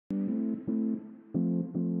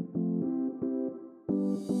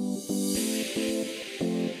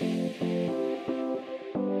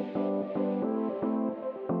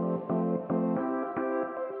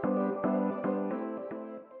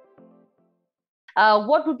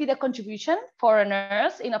What would be the contribution for a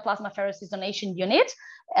nurse in a plasmapheresis donation unit?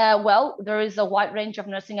 Well, there is a wide range of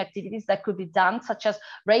nursing activities that could be done, such as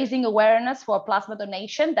raising awareness for plasma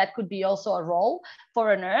donation. That could be also a role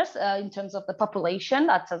for a nurse in terms of the population,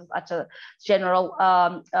 at a general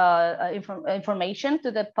information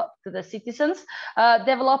to the citizens.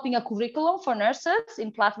 Developing a curriculum for nurses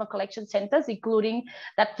in plasma collection centers, including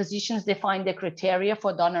that physicians define the criteria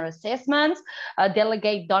for donor assessments,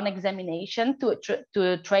 delegate donor examination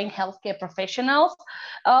to train healthcare professionals,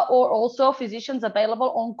 or also physicians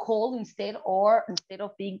available on call instead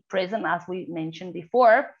of being present, as we mentioned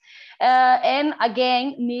before. And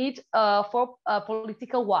again, need for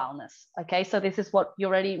political wellness. Okay, so this is what you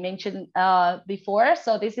already mentioned before.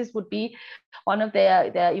 So this would be one of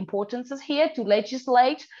the importances here, to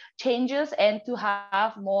legislate changes and to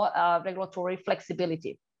have more regulatory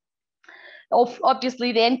flexibility.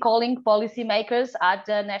 Obviously, then calling policymakers at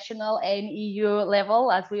the national and EU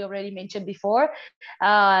level, as we already mentioned before,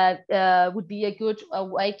 would be a good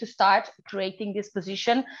way to start creating this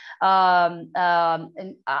position, and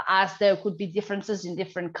as there could be differences in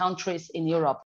different countries in Europe.